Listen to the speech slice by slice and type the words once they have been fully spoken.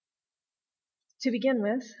To begin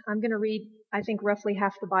with, I'm going to read, I think, roughly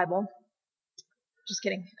half the Bible. Just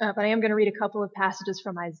kidding. But I am going to read a couple of passages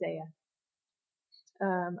from Isaiah.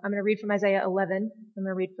 I'm going to read from Isaiah 11. I'm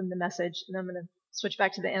going to read from the Message, and then I'm going to switch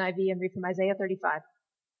back to the NIV and read from Isaiah 35.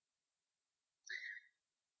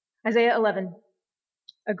 Isaiah 11.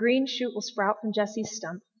 A green shoot will sprout from Jesse's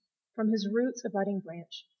stump, from his roots a budding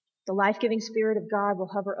branch. The life-giving Spirit of God will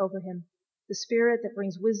hover over him, the Spirit that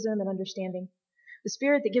brings wisdom and understanding, the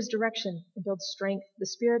Spirit that gives direction and builds strength, the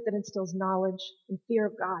Spirit that instills knowledge and fear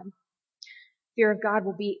of God. Fear of God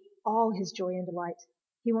will be all his joy and delight.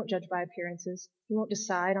 He won't judge by appearances. He won't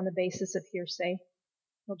decide on the basis of hearsay.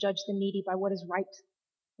 He'll judge the needy by what is right.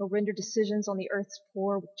 He'll render decisions on the earth's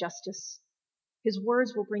poor with justice. His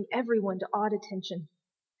words will bring everyone to awed attention,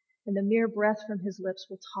 and the mere breath from his lips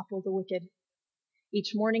will topple the wicked.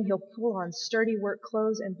 Each morning he'll pull on sturdy work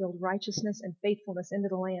clothes and build righteousness and faithfulness into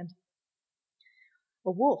the land.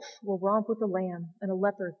 A wolf will romp with the lamb, and a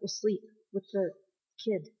leopard will sleep with the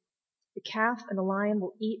kid. The calf and the lion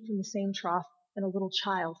will eat from the same trough, and a little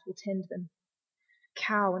child will tend them. A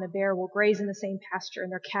cow and a bear will graze in the same pasture,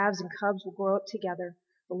 and their calves and cubs will grow up together.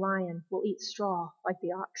 The lion will eat straw like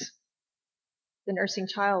the ox. The nursing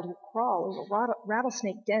child will crawl over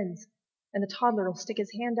rattlesnake dens, and the toddler will stick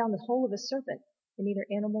his hand down the hole of a serpent, and neither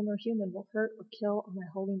animal nor human will hurt or kill on my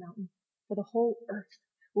holy mountain. For the whole earth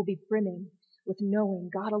will be brimming with knowing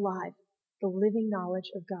God alive, the living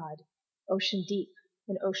knowledge of God, ocean deep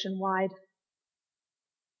and ocean wide.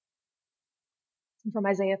 And from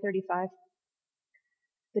Isaiah 35,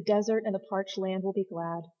 the desert and the parched land will be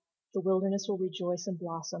glad. The wilderness will rejoice and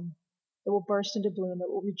blossom. It will burst into bloom.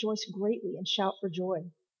 It will rejoice greatly and shout for joy.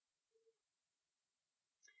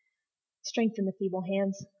 Strengthen the feeble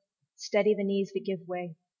hands. Steady the knees that give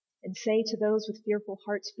way. And say to those with fearful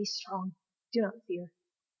hearts, be strong. Do not fear.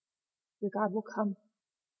 Your God will come.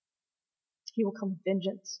 He will come with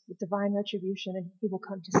vengeance, with divine retribution, and he will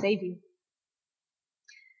come to save you.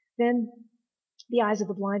 Then the eyes of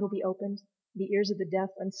the blind will be opened, the ears of the deaf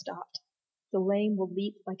unstopped. The lame will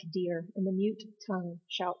leap like a deer, and the mute tongue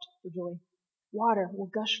shout for joy. Water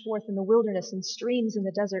will gush forth in the wilderness and streams in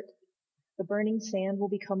the desert. The burning sand will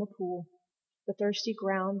become a pool, the thirsty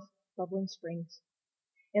ground bubbling springs.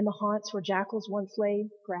 In the haunts where jackals once lay,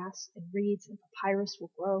 grass and reeds and papyrus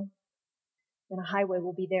will grow. And a highway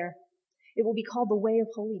will be there. It will be called the way of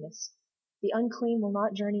holiness. The unclean will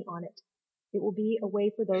not journey on it. It will be a way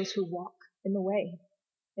for those who walk in the way,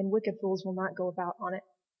 and wicked fools will not go about on it.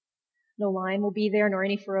 No lion will be there, nor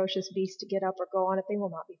any ferocious beast to get up or go on it. They will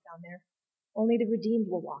not be found there. Only the redeemed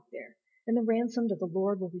will walk there, and the ransomed of the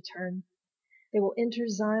Lord will return. They will enter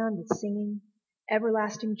Zion with singing.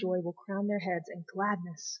 Everlasting joy will crown their heads, and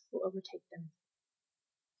gladness will overtake them.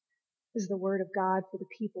 This is the word of God for the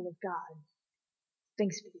people of God.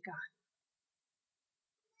 Thanks be to God.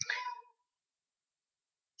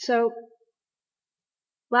 So,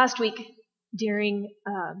 last week during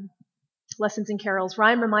Lessons and Carols,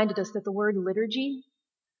 Ryan reminded us that the word liturgy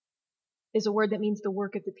is a word that means the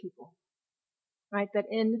work of the people. Right? That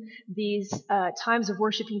in these times of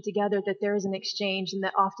worshiping together, that there is an exchange, and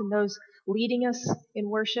that often those leading us in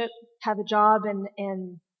worship have a job,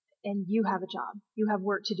 and you have a job. You have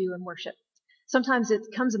work to do in worship. Sometimes it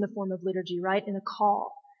comes in the form of liturgy, right? In a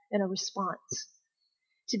call, in a response.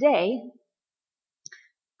 Today,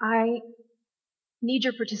 I need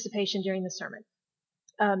your participation during the sermon.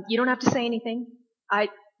 You don't have to say anything.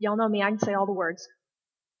 Y'all know me, I can say all the words.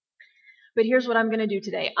 But here's what I'm going to do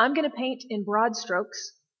today. I'm going to paint in broad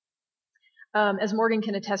strokes. As Morgan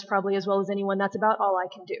can attest probably as well as anyone, that's about all I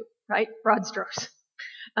can do, right? Broad strokes.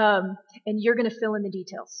 And you're going to fill in the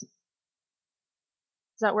details.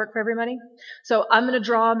 Does that work for everybody? So I'm going to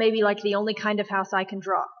draw maybe like the only kind of house I can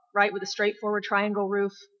draw, right? With a straightforward triangle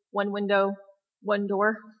roof, one window, one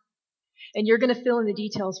door. And you're going to fill in the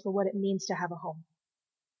details for what it means to have a home.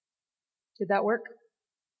 Did that work?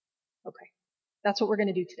 Okay. That's what we're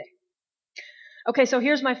going to do today. Okay, so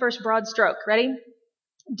here's my first broad stroke. Ready?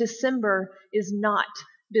 December is not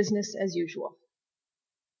business as usual.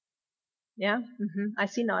 Yeah? I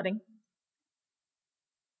see nodding.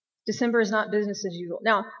 December is not business as usual.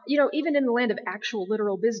 Now, even in the land of actual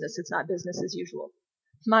literal business, it's not business as usual.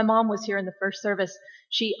 My mom was here in the first service.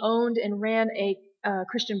 She owned and ran a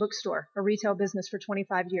Christian bookstore, a retail business for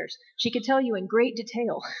 25 years. She could tell you in great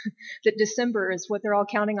detail that December is what they're all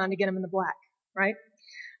counting on to get them in the black, right?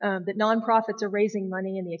 That nonprofits are raising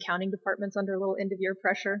money and the accounting department's under a little end-of-year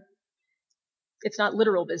pressure. It's not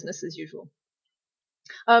literal business as usual.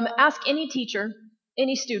 Ask any teacher,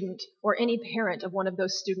 any student, or any parent of one of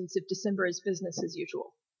those students if December is business as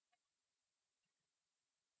usual.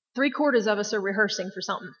 3/4 of us are rehearsing for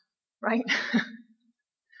something. right?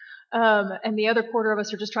 And the other quarter of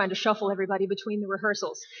us are just trying to shuffle everybody between the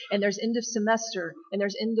rehearsals. And there's end of semester, and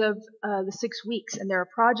there's end of the 6 weeks, and there are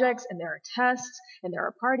projects, and there are tests, and there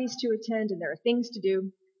are parties to attend, and there are things to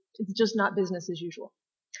do. It's just not business as usual.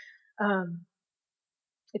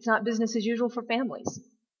 It's not business as usual for families.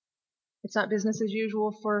 It's not business as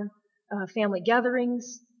usual for family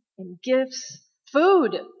gatherings and gifts.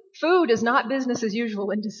 Food is not business as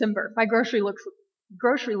usual in December. My grocery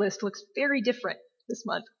list looks very different this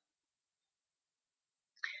month.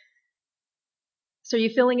 So are you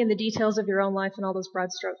filling in the details of your own life in all those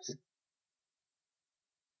broad strokes?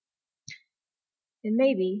 And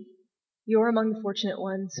maybe you're among the fortunate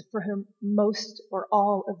ones for whom most or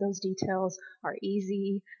all of those details are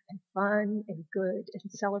easy and fun and good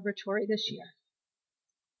and celebratory this year.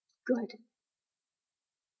 Good.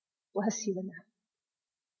 Bless you in that.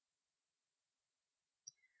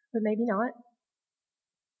 But maybe not.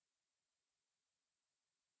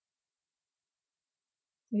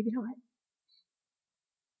 Maybe not.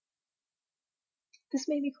 This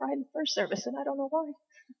made me cry in the first service, and I don't know why.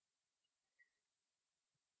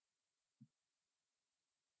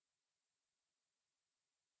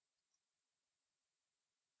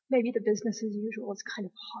 Maybe the business as usual is kind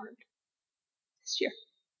of hard this year.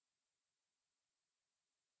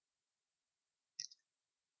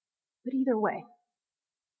 But either way,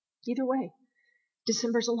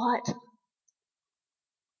 December's a lot.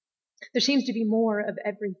 There seems to be more of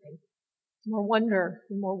everything. More wonder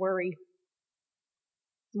and more worry.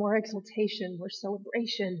 More exultation, more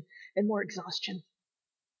celebration, and more exhaustion.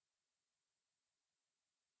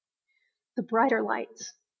 The brighter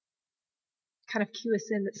lights kind of cue us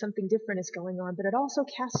in that something different is going on, but it also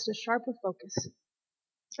casts a sharper focus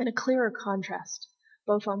and a clearer contrast,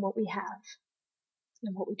 both on what we have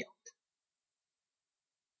and what we don't.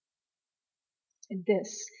 And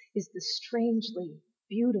this is the strangely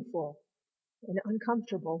beautiful and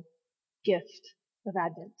uncomfortable gift of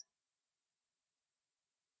Advent.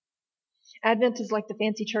 Advent is like the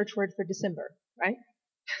fancy church word for December, right?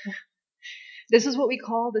 This is what we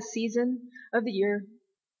call the season of the year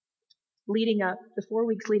leading up, the 4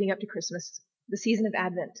 weeks leading up to Christmas, the season of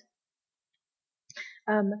Advent.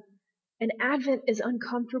 And Advent is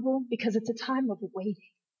uncomfortable because it's a time of waiting.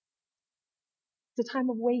 It's a time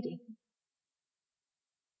of waiting.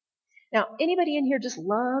 Now, anybody in here just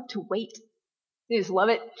love to wait? You just love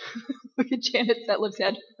it? Look at Janet's that lips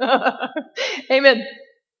head. Amen.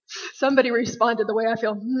 Somebody responded the way I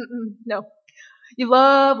feel. No. You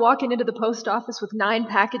love walking into the post office with 9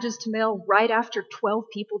 packages to mail right after 12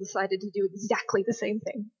 people decided to do exactly the same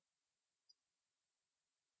thing.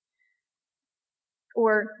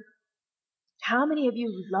 Or how many of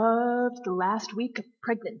you loved the last week of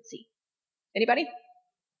pregnancy? Anybody?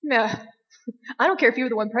 Yeah. I don't care if you were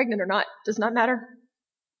the one pregnant or not. Does not matter.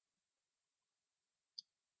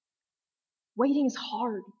 Waiting is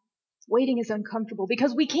hard. Waiting is uncomfortable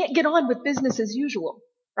because we can't get on with business as usual,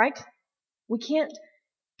 right? We can't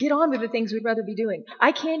get on with the things we'd rather be doing.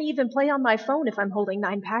 I can't even play on my phone if I'm holding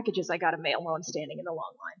 9 packages I gotta mail while I'm standing in the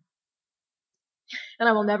long line. And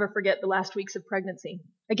I will never forget the last weeks of pregnancy.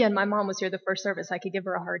 Again, my mom was here the first service. I could give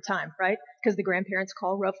her a hard time, right? Because the grandparents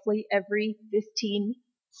call roughly every 15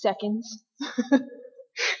 seconds.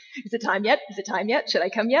 Is it time yet? Is it time yet? Should I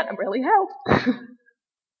come yet? I'm really help.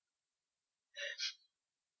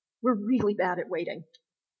 We're really bad at waiting.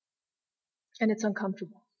 And it's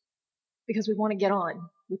uncomfortable because we want to get on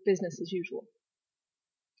with business as usual.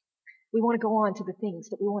 We want to go on to the things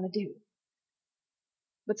that we want to do.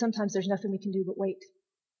 But sometimes there's nothing we can do but wait.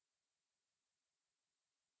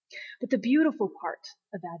 But the beautiful part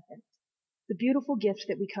of Advent, the beautiful gift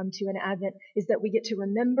that we come to in Advent is that we get to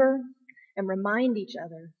remember and remind each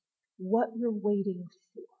other what we're waiting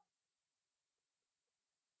for.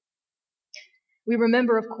 We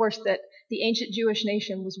remember, of course, that the ancient Jewish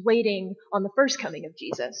nation was waiting on the first coming of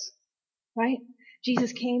Jesus, right?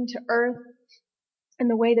 Jesus came to earth in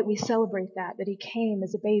the way that we celebrate that he came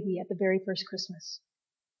as a baby at the very first Christmas.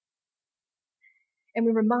 And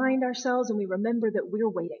we remind ourselves and we remember that we're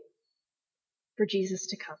waiting for Jesus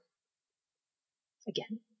to come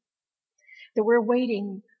again. That we're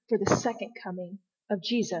waiting for the second coming of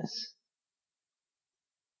Jesus.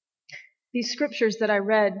 These scriptures that I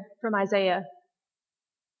read from Isaiah,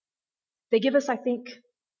 they give us, I think,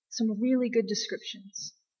 some really good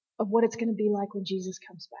descriptions of what it's going to be like when Jesus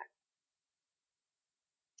comes back.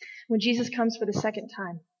 When Jesus comes for the second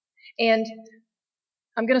time. And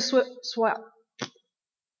I'm going to swap.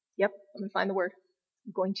 Yep, I'm going to find the word.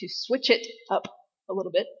 I'm going to switch it up a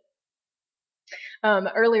little bit.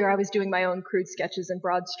 Earlier I was doing my own crude sketches and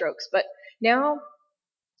broad strokes, but now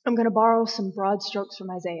I'm going to borrow some broad strokes from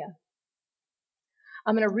Isaiah.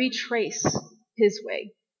 I'm going to retrace his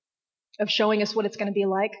way of showing us what it's going to be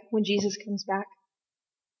like when Jesus comes back.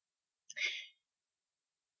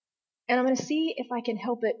 And I'm going to see if I can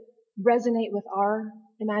help it resonate with our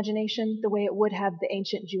imagination the way it would have the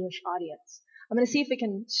ancient Jewish audience. I'm going to see if it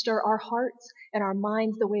can stir our hearts and our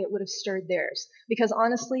minds the way it would have stirred theirs. Because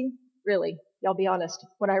honestly, really, y'all be honest,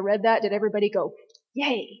 when I read that, did everybody go,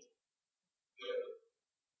 yay?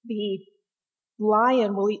 The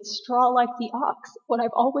lion will eat straw like the ox, what I've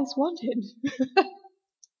always wanted.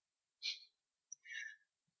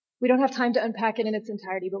 We don't have time to unpack it in its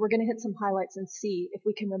entirety, but we're going to hit some highlights and see if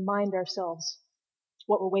we can remind ourselves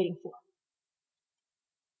what we're waiting for.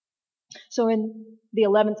 So in the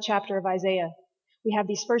 11th chapter of Isaiah, we have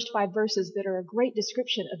these first 5 verses that are a great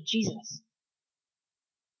description of Jesus.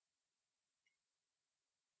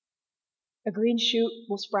 A green shoot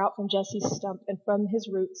will sprout from Jesse's stump, and from his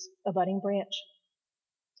roots a budding branch.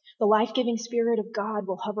 The life-giving Spirit of God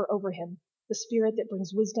will hover over him, the Spirit that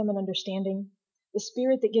brings wisdom and understanding, the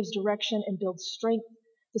Spirit that gives direction and builds strength,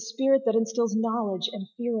 the Spirit that instills knowledge and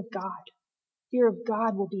fear of God. Fear of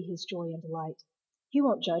God will be his joy and delight. He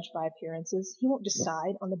won't judge by appearances. He won't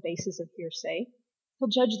decide on the basis of hearsay. He'll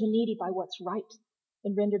judge the needy by what's right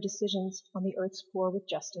and render decisions on the earth's poor with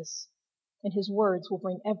justice. And his words will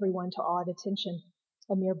bring everyone to awed attention.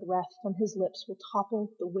 A mere breath from his lips will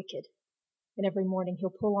topple the wicked. And every morning he'll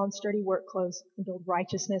pull on sturdy work clothes and build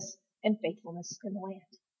righteousness and faithfulness in the land.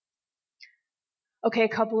 Okay, a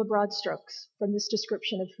couple of broad strokes from this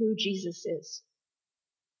description of who Jesus is.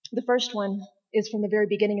 The first one is from the very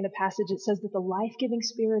beginning of the passage. It says that the life-giving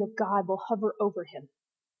Spirit of God will hover over him.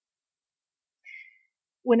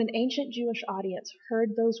 When an ancient Jewish audience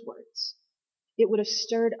heard those words, it would have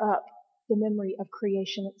stirred up the memory of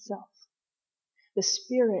creation itself. The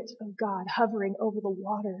Spirit of God hovering over the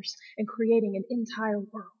waters and creating an entire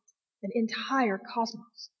world, an entire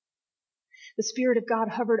cosmos. The Spirit of God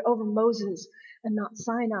hovered over Moses and Mount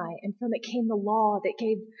Sinai, and from it came the law that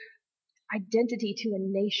gave identity to a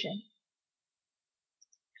nation.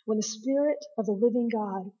 When the Spirit of the living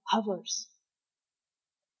God hovers,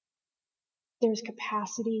 there's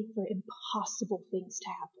capacity for impossible things to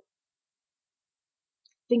happen.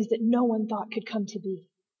 Things that no one thought could come to be.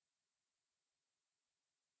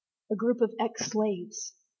 A group of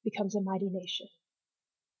ex-slaves becomes a mighty nation.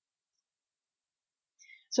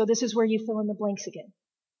 So this is where you fill in the blanks again.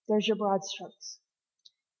 There's your broad strokes.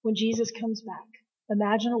 When Jesus comes back,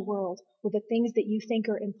 imagine a world where the things that you think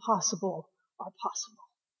are impossible are possible.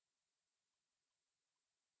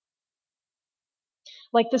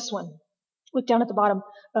 Like this one. Look down at the bottom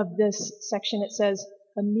of this section. It says,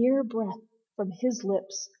 a mere breath from his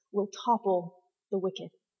lips will topple the wicked.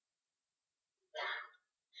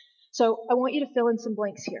 So I want you to fill in some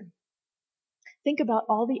blanks here. Think about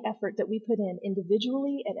all the effort that we put in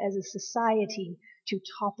individually and as a society to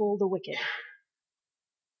topple the wicked.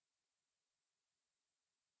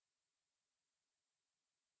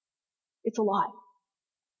 It's a lot,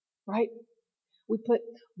 right? We put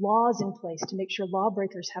laws in place to make sure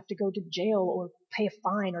lawbreakers have to go to jail or pay a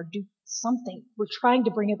fine or do something. We're trying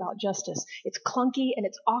to bring about justice. It's clunky and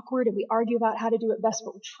it's awkward and we argue about how to do it best,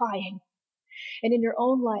 but we're trying. And in your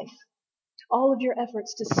own life, all of your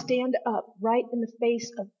efforts to stand up right in the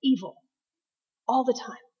face of evil all the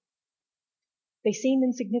time. They seem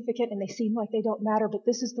insignificant and they seem like they don't matter, but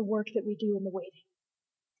this is the work that we do in the waiting.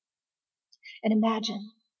 And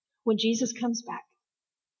imagine when Jesus comes back,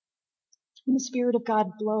 when the Spirit of God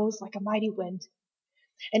blows like a mighty wind,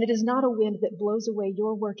 and it is not a wind that blows away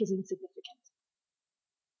your work as insignificant,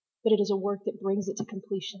 but it is a work that brings it to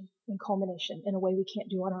completion and culmination in a way we can't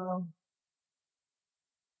do on our own.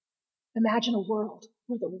 Imagine a world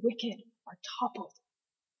where the wicked are toppled.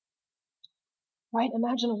 Right?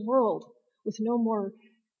 Imagine a world with no more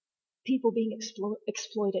people being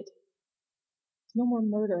exploited. No more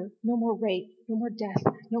murder, no more rape, no more death,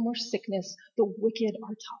 no more sickness. The wicked are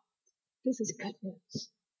toppled. This is good news.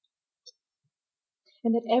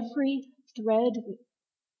 And that every thread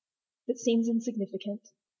that seems insignificant,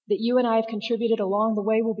 that you and I have contributed along the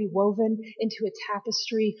way will be woven into a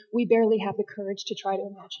tapestry we barely have the courage to try to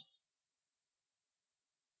imagine.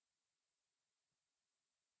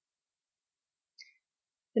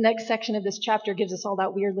 The next section of this chapter gives us all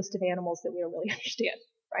that weird list of animals that we don't really understand,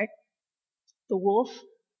 right? The wolf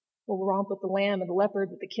will romp with the lamb and the leopard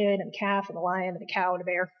with the kid and the calf and the lion and the cow and the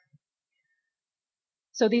bear.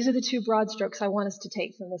 So these are the 2 broad strokes I want us to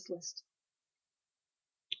take from this list.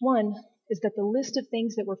 One is that the list of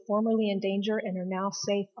things that were formerly in danger and are now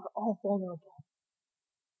safe are all vulnerable.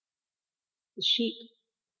 The sheep,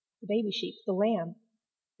 the baby sheep, the lamb,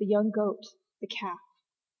 the young goat, the calf,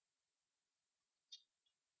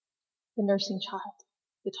 the nursing child,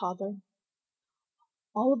 the toddler.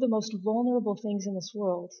 All of the most vulnerable things in this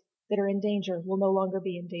world that are in danger will no longer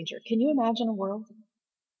be in danger. Can you imagine a world?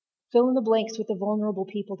 Fill in the blanks with the vulnerable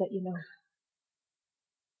people that you know.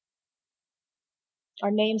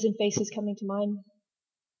 Are names and faces coming to mind?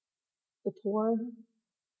 The poor,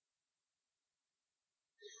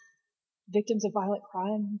 victims of violent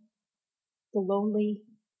crime, the lonely,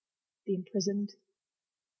 the imprisoned,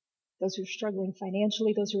 those who are struggling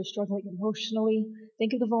financially, those who are struggling emotionally.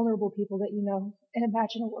 Think of the vulnerable people that you know and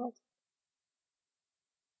imagine a world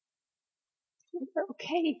where they're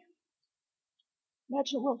okay.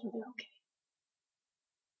 Imagine a world where they're okay.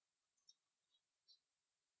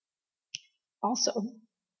 Also,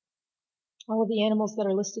 all of the animals that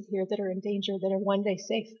are listed here that are in danger, that are one day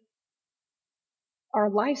safe, are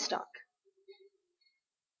livestock.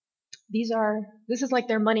 This is like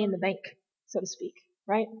their money in the bank, so to speak,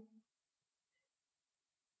 right?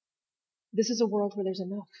 This is a world where there's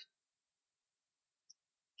enough.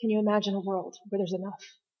 Can you imagine a world where there's enough?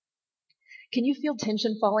 Can you feel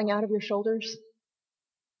tension falling out of your shoulders?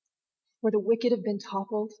 Where the wicked have been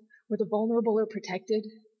toppled, where the vulnerable are protected,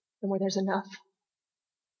 and where there's enough?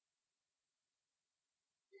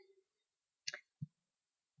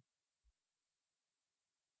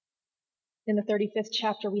 In the 35th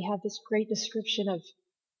chapter, we have this great description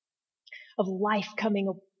of life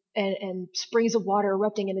coming and springs of water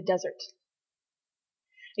erupting in a desert.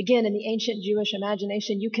 Again, in the ancient Jewish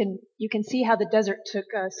imagination, you can see how the desert took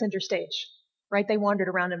center stage, right? They wandered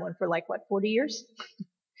around in one for 40 years?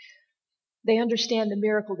 They understand the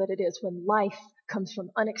miracle that it is when life comes from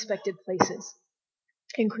unexpected places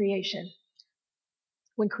in creation.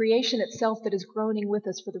 When creation itself that is groaning with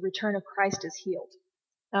us for the return of Christ is healed.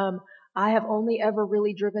 I have only ever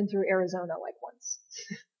really driven through Arizona once.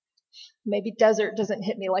 Maybe desert doesn't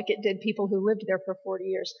hit me like it did people who lived there for 40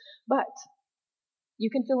 years. But you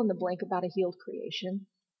can fill in the blank about a healed creation.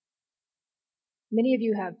 Many of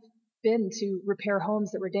you have been to repair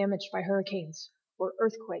homes that were damaged by hurricanes or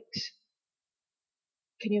earthquakes.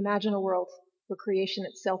 Can you imagine a world where creation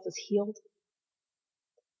itself is healed?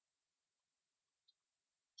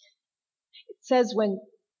 It says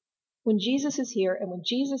when Jesus is here and when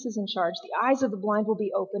Jesus is in charge, the eyes of the blind will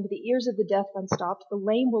be opened, the ears of the deaf unstopped, the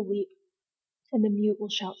lame will leap, and the mute will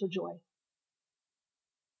shout for joy.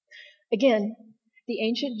 Again, the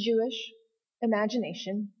ancient Jewish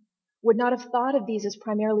imagination would not have thought of these as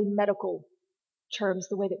primarily medical terms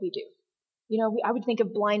the way that we do. I would think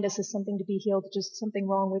of blindness as something to be healed, just something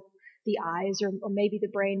wrong with the eyes or maybe the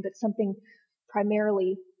brain, but something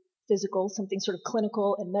primarily physical, something sort of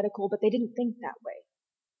clinical and medical, but they didn't think that way,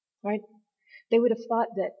 right? They would have thought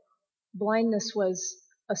that blindness was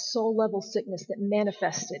a soul level sickness that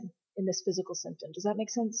manifested in this physical symptom. Does that make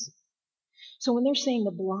sense? So when they're saying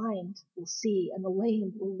the blind will see and the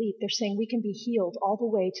lame will leap, they're saying we can be healed all the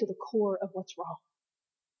way to the core of what's wrong.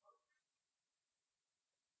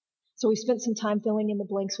 So we spent some time filling in the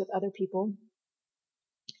blanks with other people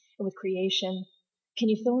and with creation. Can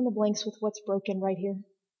you fill in the blanks with what's broken right here?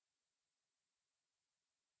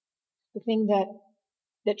 The thing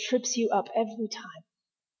that trips you up every time,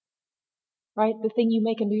 right? The thing you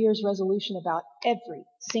make a New Year's resolution about every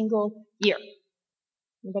single year.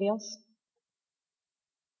 Anybody else?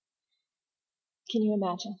 Can you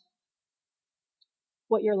imagine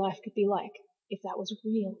what your life could be like if that was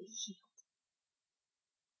really healed?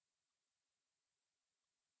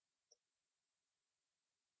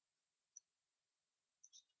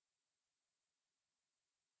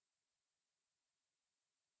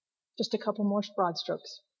 Just a couple more broad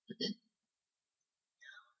strokes.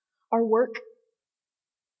 Our work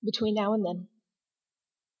between now and then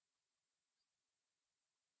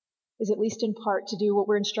is at least in part to do what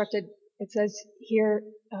we're instructed. It says here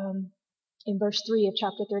in verse 3 of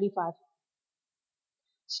chapter 35.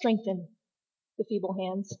 Strengthen the feeble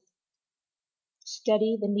hands.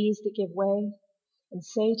 Steady the knees that give way. And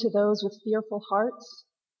say to those with fearful hearts,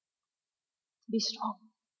 be strong.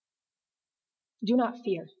 Do not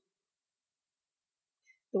fear.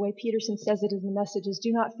 The way Peterson says it in the message is,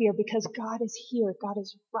 do not fear because God is here. God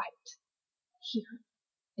is right here.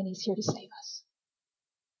 And he's here to save us.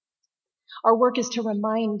 Our work is to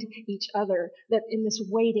remind each other that in this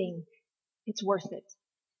waiting, it's worth it.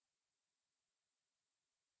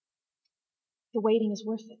 The waiting is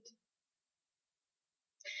worth it.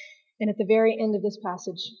 And at the very end of this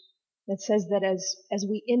passage, it says that as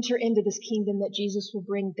we enter into this kingdom that Jesus will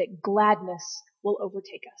bring, that gladness will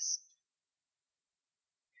overtake us.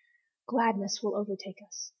 Gladness will overtake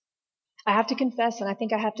us. I have to confess, and I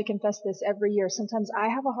think I have to confess this every year, sometimes I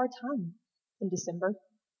have a hard time in December.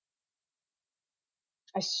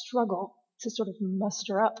 I struggle to sort of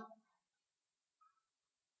muster up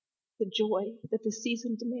the joy that the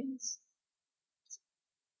season demands.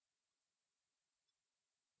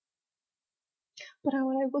 But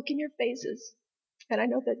when I look in your faces, and I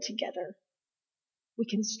know that together we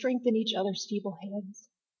can strengthen each other's feeble hands,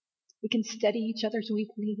 we can steady each other's weak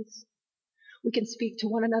knees, we can speak to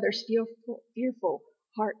one another's fearful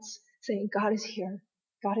hearts, saying, God is here,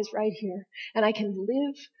 God is right here, and I can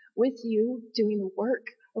live with you doing the work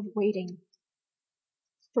of waiting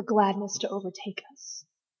for gladness to overtake us.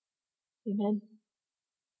 Amen.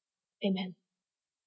 Amen.